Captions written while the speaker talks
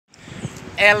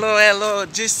Hello, hello,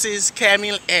 this is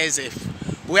Camille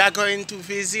Ezef. We are going to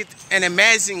visit an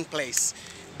amazing place.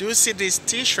 Do you see this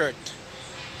t-shirt?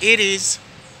 It is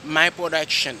my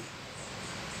production.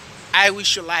 I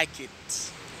wish you like it.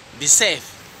 Be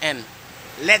safe and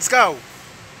let's go!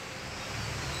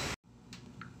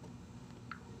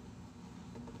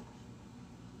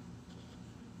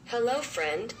 Hello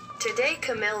friend, today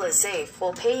Camille Ezef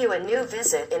will pay you a new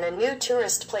visit in a new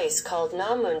tourist place called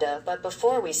Nhamundá, but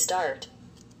before we start,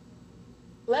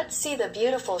 let's see the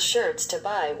beautiful shirts to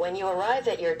buy when you arrive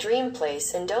at your dream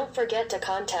place, and don't forget to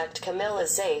contact Camille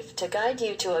Ezef to guide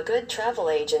you to a good travel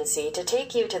agency to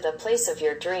take you to the place of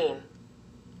your dream.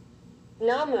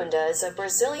 Nhamundá is a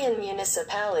Brazilian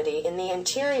municipality in the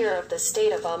interior of the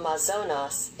state of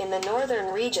Amazonas, in the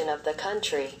northern region of the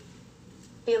country,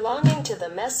 belonging to the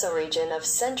mesoregion of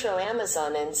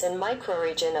Centro-Amazonins and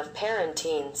microregion of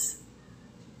Parintins.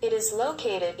 It is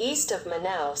located east of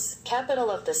Manaus,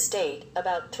 capital of the state,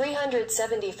 about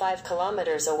 375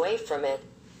 kilometers away from it.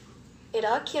 It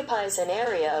occupies an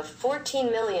area of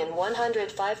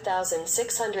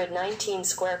 14,105,619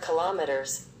 square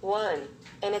kilometers,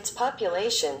 and its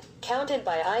population, counted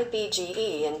by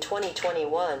IBGE in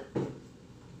 2021,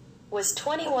 was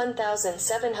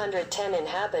 21,710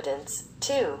 inhabitants,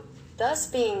 thus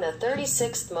being the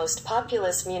 36th most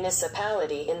populous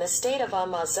municipality in the state of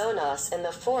Amazonas and the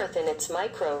 4th in its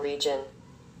microregion.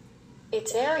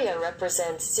 Its area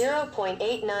represents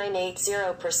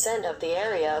 0.8980% of the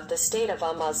area of the state of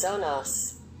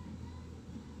Amazonas,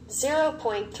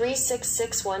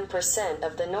 0.3661%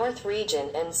 of the North region,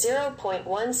 and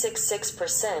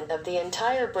 0.166% of the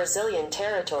entire Brazilian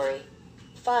territory.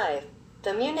 5.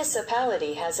 The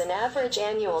municipality has an average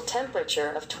annual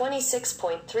temperature of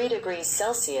 26.3 degrees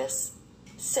Celsius.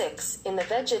 6. In the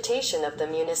vegetation of the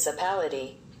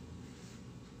municipality,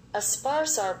 a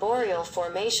sparse arboreal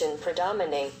formation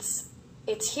predominates.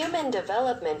 Its Human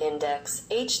Development Index,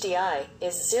 HDI,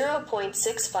 is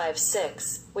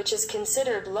 0.656, which is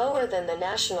considered lower than the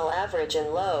national average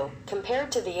and low,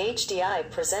 compared to the HDI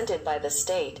presented by the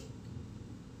state,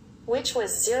 which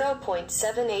was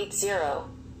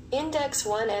 0.780. Index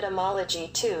 1 Etymology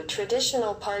 2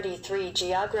 Traditional Party 3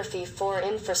 Geography 4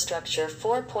 Infrastructure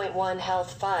 4.1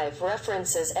 Health 5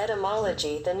 References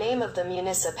Etymology The name of the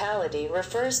municipality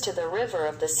refers to the river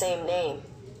of the same name.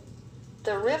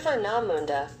 The river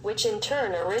Nhamundá, which in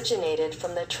turn originated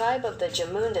from the tribe of the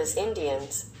Nhamundas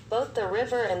Indians. Both the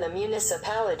river and the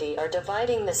municipality are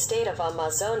dividing the state of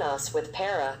Amazonas with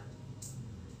Para.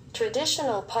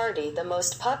 Traditional party The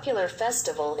most popular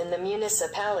festival in the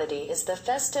municipality is the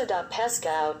Festa da Pesca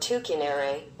ao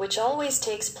Tucunaré, which always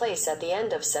takes place at the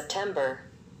end of September.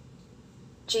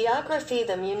 Geography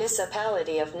The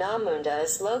municipality of Nhamundá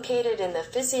is located in the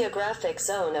physiographic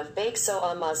zone of Baixo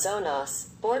Amazonas,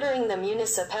 bordering the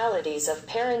municipalities of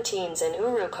Parintins and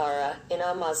Urucara, in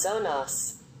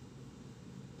Amazonas,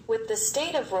 with the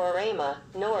state of Roraima,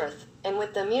 north, and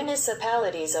with the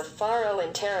municipalities of Faro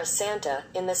and Terra Santa,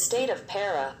 in the state of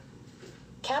Para.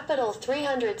 Capital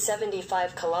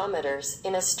 375 kilometers,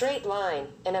 in a straight line,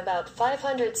 and about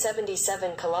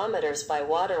 577 kilometers by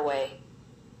waterway.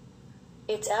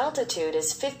 Its altitude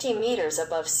is 50 meters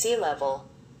above sea level.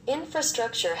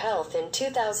 Infrastructure Health In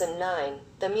 2009,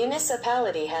 the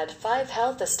municipality had 5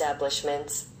 health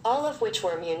establishments, all of which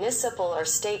were municipal or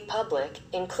state public,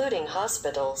 including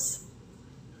hospitals,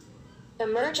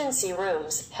 emergency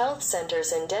rooms, health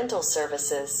centers and dental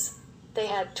services. They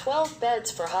had 12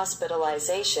 beds for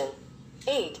hospitalization.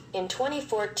 8. In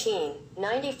 2014,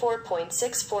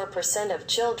 94.64% of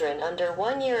children under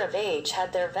 1 year of age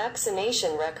had their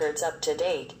vaccination records up to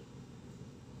date.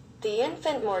 The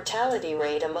infant mortality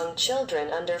rate among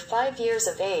children under 5 years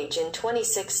of age in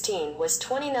 2016 was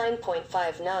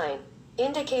 29.59,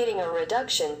 indicating a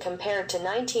reduction compared to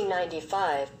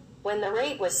 1995, when the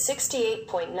rate was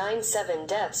 68.97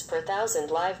 deaths per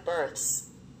thousand live births.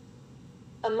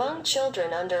 Among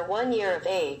children under 1 year of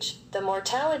age, the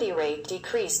mortality rate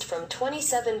decreased from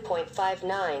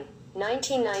 27.59,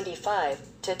 1995,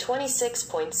 to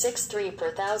 26.63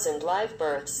 per thousand live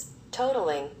births,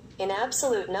 totaling, in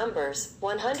absolute numbers,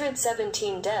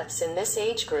 117 deaths in this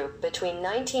age group between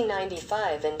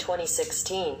 1995 and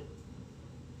 2016.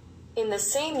 In the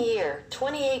same year,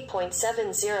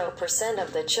 28.70%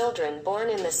 of the children born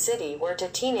in the city were to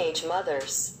teenage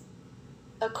mothers.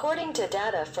 According to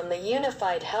data from the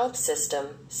Unified Health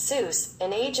System, SUS,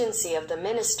 an agency of the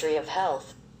Ministry of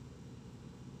Health,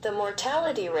 the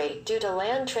mortality rate due to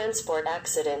land transport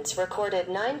accidents recorded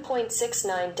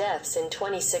 9.69 deaths in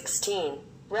 2016,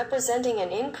 representing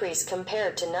an increase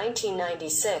compared to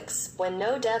 1996, when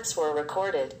no deaths were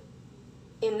recorded.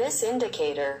 In this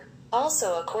indicator,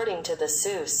 Also according to the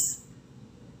SUS.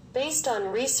 Based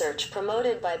on research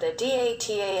promoted by the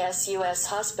DATA's U.S.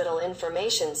 Hospital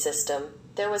Information System,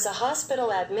 there was a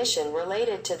hospital admission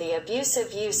related to the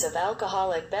abusive use of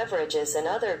alcoholic beverages and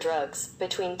other drugs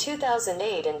between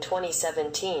 2008 and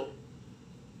 2017.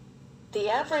 The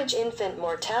average infant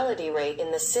mortality rate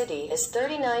in the city is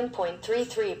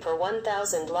 39.33 per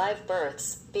 1,000 live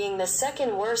births, being the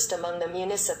second worst among the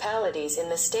municipalities in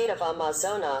the state of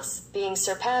Amazonas, being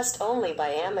surpassed only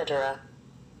by Nhamundá.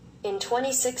 In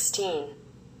 2016,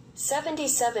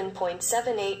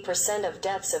 77.78% of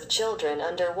deaths of children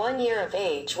under 1 year of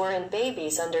age were in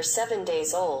babies under 7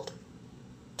 days old.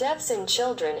 Deaths in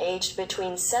children aged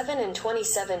between 7 and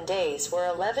 27 days were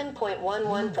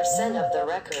 11.11% of the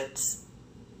records.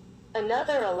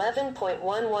 Another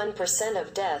 11.11%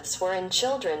 of deaths were in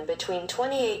children between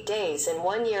 28 days and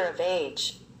 1 year of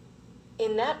age.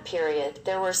 In that period,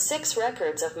 there were 6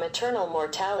 records of maternal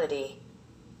mortality,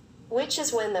 which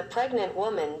is when the pregnant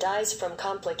woman dies from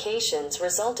complications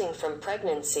resulting from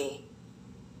pregnancy.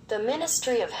 The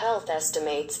Ministry of Health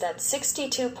estimates that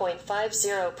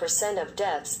 62.50% of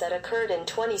deaths that occurred in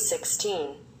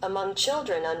 2016, among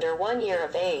children under 1 year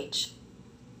of age,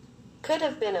 could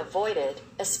have been avoided,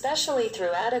 especially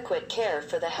through adequate care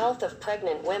for the health of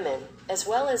pregnant women, as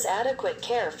well as adequate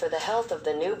care for the health of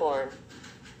the newborn.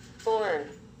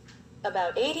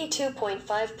 About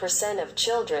 82.5% of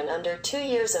children under 2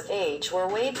 years of age were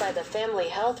weighed by the Family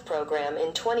Health Program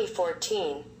in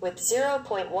 2014, with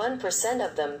 0.1%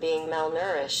 of them being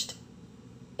malnourished.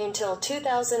 Until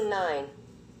 2009,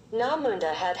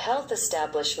 Nhamundá had health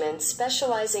establishments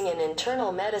specializing in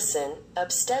internal medicine,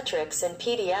 obstetrics and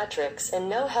pediatrics, and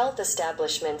no health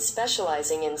establishments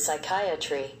specializing in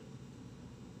psychiatry.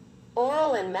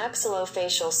 Oral and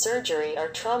maxillofacial surgery are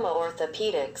trauma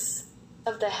orthopedics.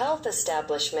 Of the health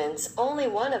establishments, only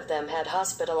one of them had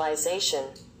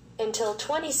hospitalization. Until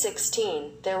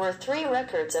 2016, there were 3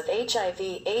 records of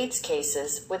HIV/AIDS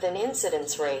cases, with an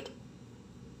incidence rate.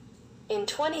 In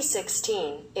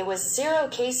 2016, it was 0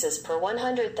 cases per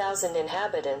 100,000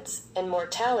 inhabitants, and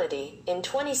mortality, in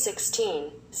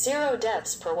 2016, 0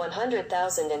 deaths per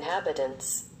 100,000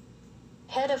 inhabitants.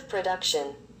 Head of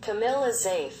Production, Camilla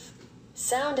Zaif.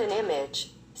 Sound and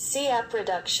Image, CIA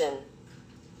Production.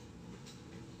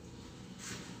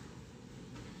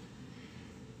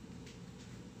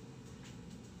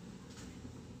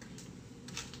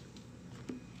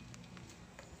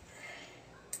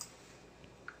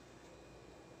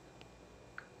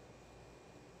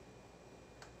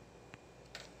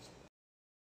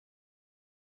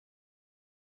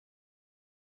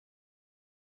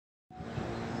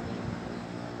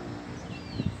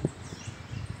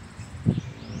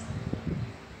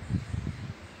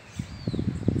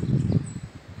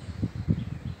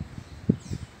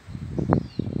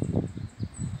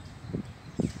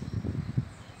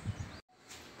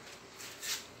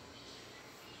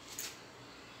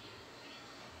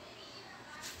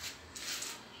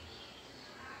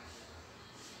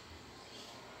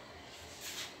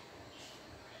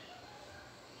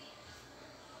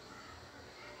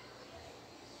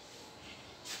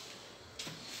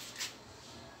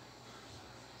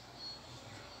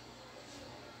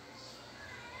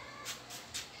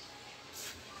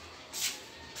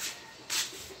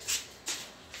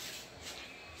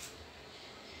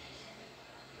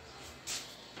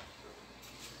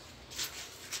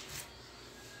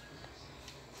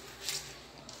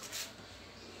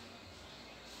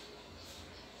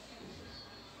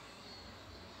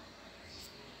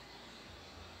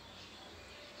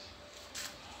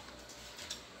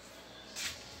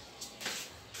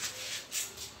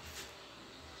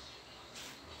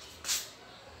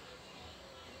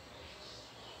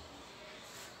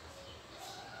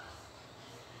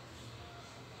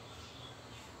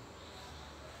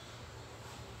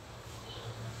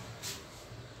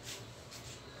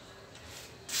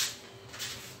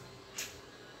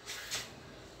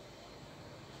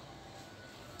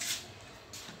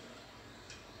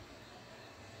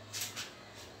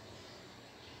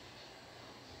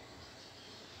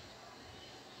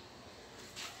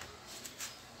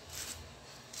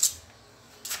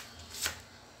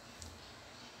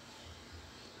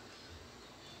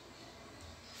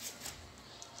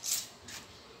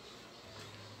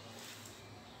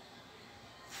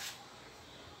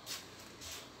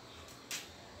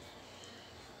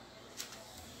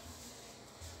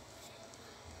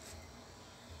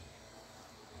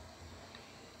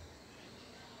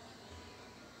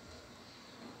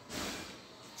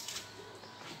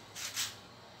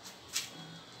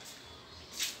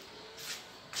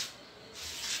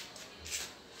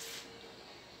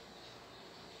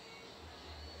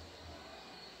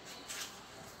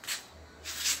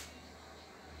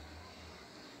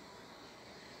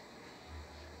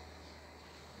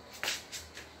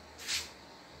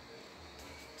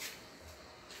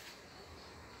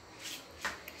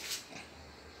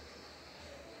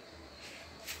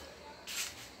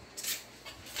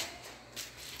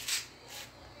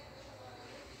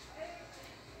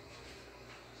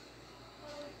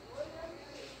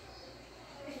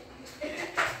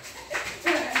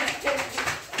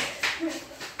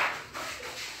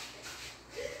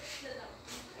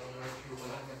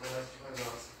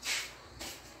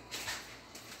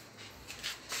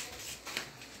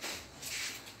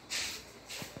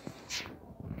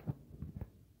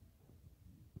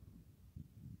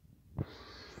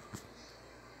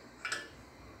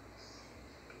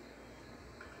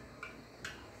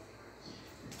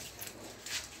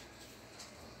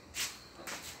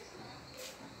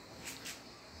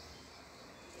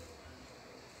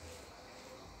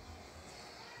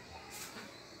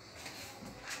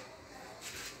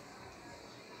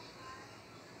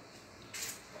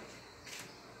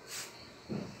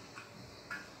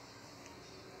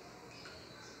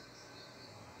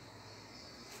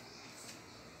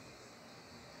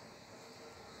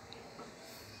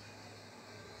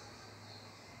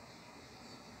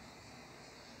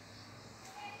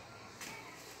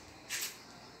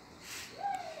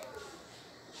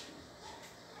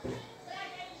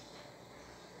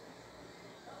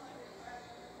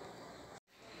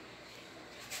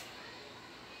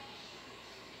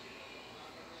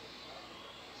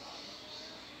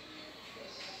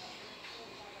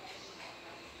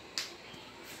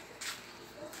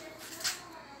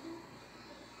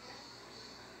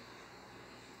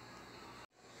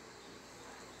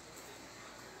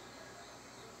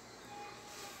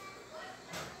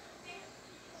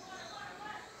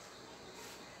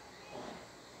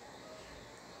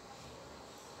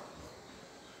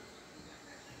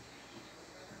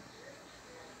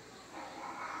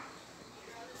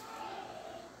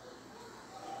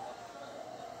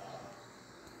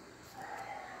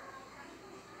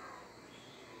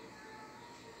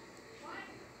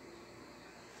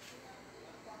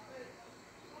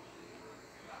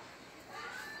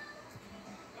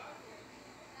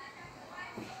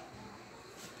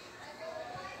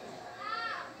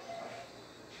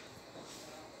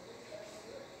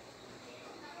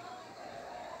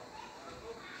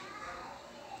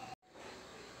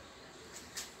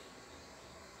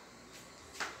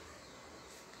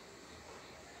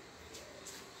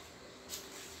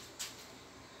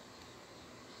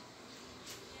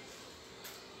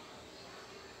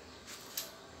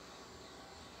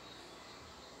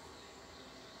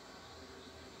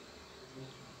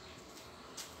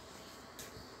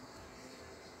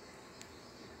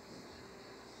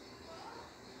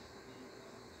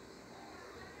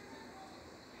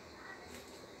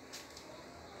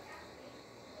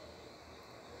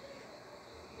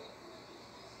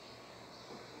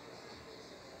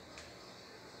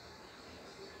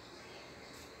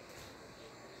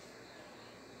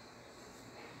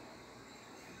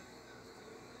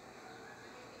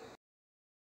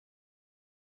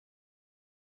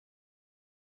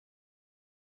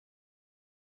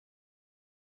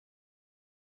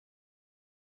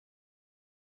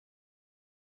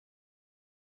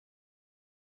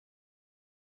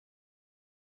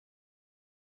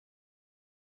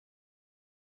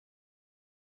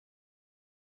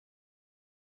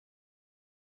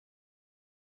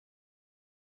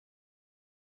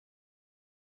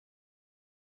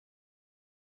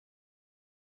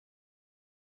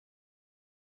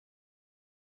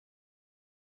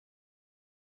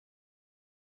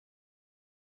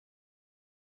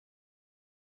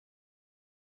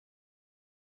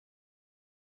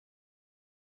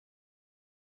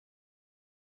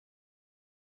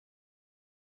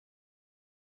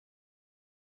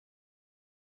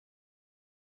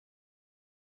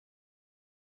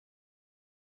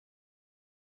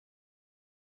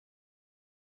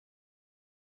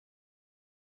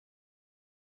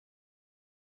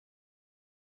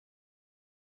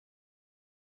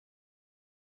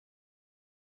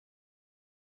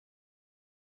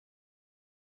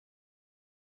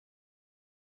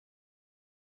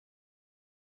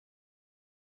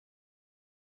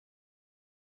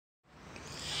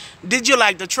 Did you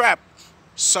like the trap?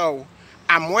 So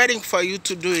I'm waiting for you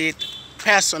to do it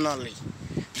personally.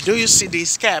 Do you see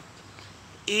this cap?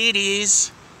 It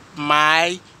is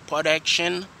my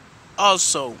production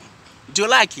also. Do you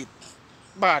like it?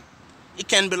 But it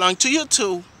can belong to you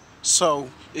too. So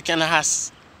you can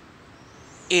ask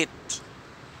it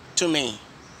to me.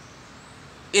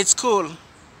 It's cool.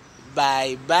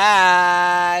 Bye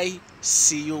bye.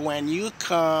 See you when you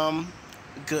come.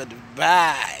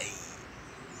 Goodbye.